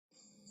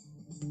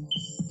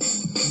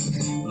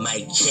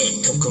Mic check,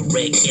 come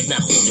correct, if not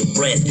hold your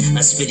breath.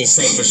 I'm spitting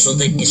cipher so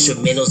the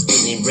instrumental's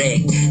getting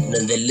wrecked.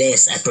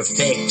 Nonetheless, I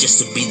perfect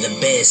just to be the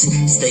best.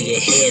 Stay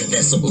ahead,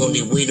 that's the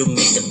only way to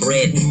make the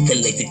bread.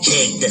 Collect the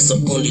check, that's the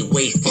only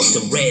way, fuck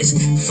the rest.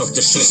 Fuck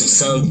the streets, and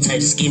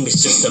sometimes this game is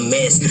just a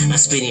mess. I'm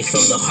spitting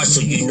from the heart so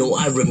you know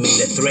I remain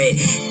the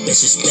threat.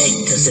 Best respect,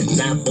 cause if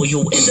not, boy,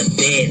 you in the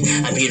bed.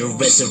 I'm here to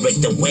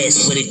resurrect the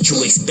West, what did you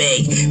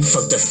expect?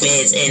 Fuck the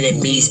feds,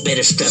 enemies,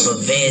 better strap a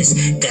vest.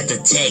 Got the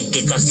tag,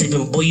 get caught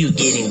slipping, boy, you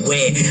getting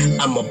wet.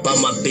 I'm about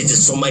my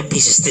business, so my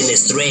patience thin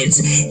as threads.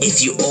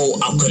 If you owe,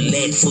 I'll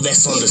collect, fool,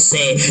 that's on the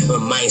set. My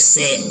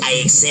mindset,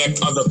 I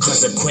accept all the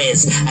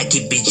consequence. I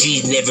keep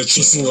BG, never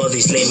chasing all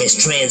these lame ass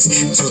trends.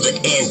 Till the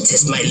end,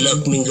 test my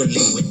luck,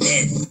 mingling with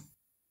death.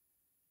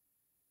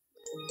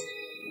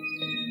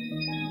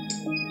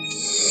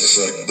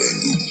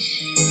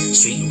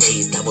 Street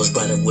raised, I was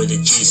brought up with a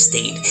G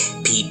state.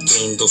 Peep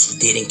game, those who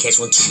didn't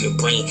catch one to your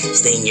brain.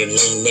 Stay in your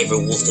lane, never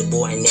wolfed it,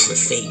 boy, I never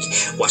fake.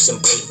 Watch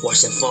them break,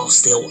 watch them fall,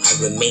 still I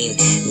remain.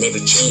 Never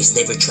change,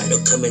 never try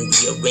to come and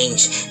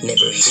rearrange.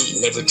 Never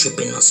hate, never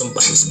tripping on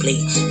somebody's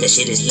plate. That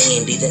shit is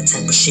lame, leave that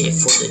type of shit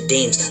for the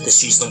dames. The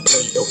streets don't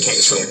play, they'll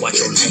catch up,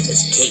 watch your life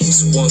as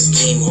capes. One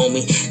game,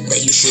 homie,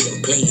 that you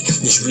shouldn't play.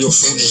 There's real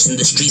soldiers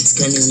in the streets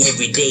gunning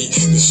every day.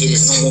 This shit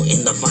is normal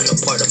in the vital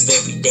part of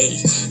every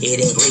day. It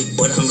ain't great,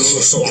 but I'm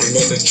loyal, so I'll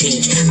never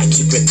change. I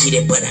keep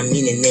repeating, but I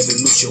mean it, never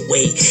lose your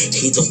way.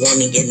 Heed the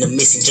warning and the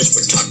missing just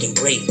for talking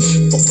brave.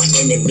 Fuck my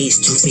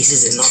enemies, two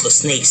faces and all the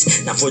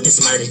snakes. Now for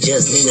this matter,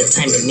 just name the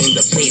time and name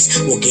the place.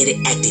 We'll get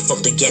it active, fuck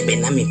the gap,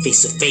 and I mean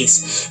face to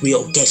face.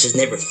 Real gangsters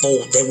never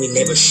fold, then we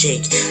never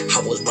shake.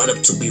 I was brought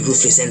up to be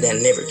ruthless and that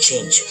never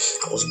change.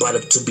 I was brought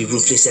up to be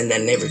ruthless and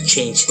that never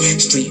change.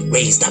 Street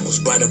raised, I was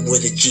brought up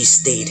with a G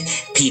state.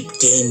 Peep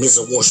game is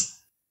a war.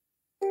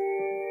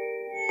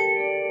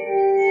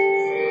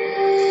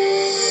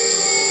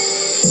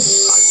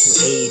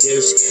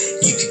 Haters,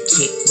 you can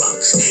kick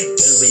rocks. Ain't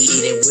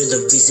related, we're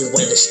the reason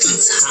why the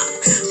streets hot.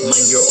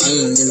 Mind your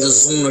own in the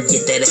zone or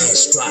get that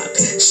ass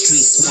dropped.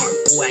 Street smart,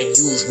 boy, I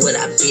use what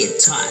I've been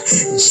taught.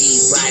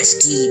 G-Ride,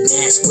 ski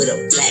mask with a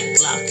black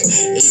Glock.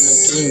 Ain't no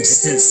games,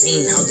 it's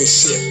insane how this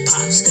shit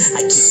pops.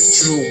 I keep it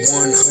true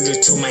 100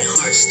 till my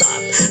heart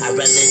stop. I'd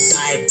rather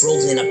die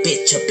broke than a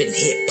bitch up in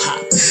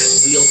hip-hop.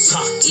 Real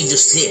talk, either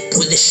slip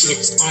when the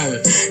shit's on.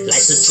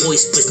 Life's a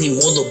choice, but need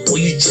more, the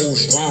boy, you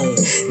chose wrong.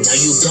 Now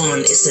you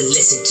gone, it's a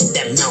lesson, keep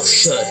that mouth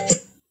shut.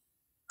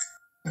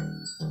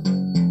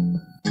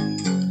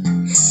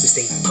 We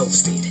stay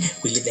posted,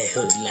 we live that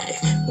hood life.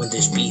 When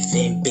there's beef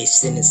and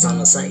bitch, then it's on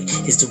the site.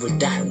 It's do or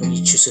die when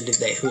you choose to live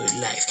that hood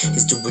life.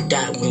 It's do or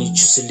die when you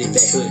choose to live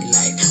that hood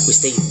life. We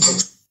stay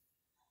posted.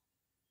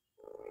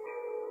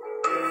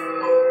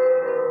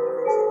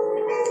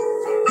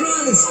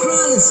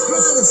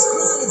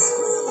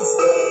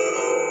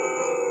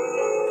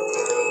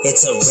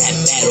 It's a rap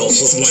battle,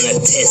 who's wanna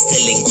test the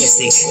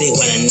linguistics. They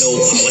wanna know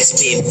how I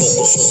spit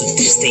vocals so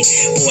sadistic.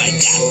 Boy, I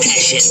got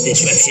passion,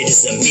 this rap shit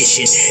is a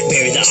mission.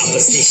 Bury the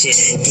opposition,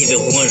 give it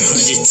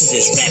 100 till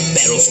this rap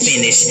battle's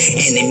finished.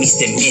 Enemies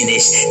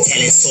diminished,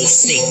 talent so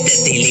sick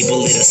that they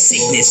label it a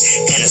sickness.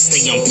 Gotta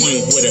stay on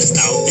point with a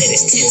style that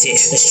is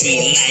tinted. The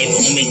street life,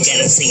 homie,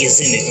 gotta say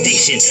it's an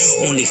addiction.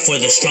 Only for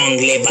the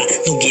strong labor,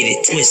 don't get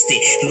it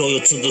twisted.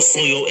 Loyal to the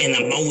soil and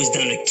I'm always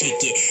down to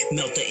kick it.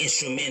 Melt the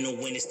instrumental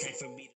when it's time for me.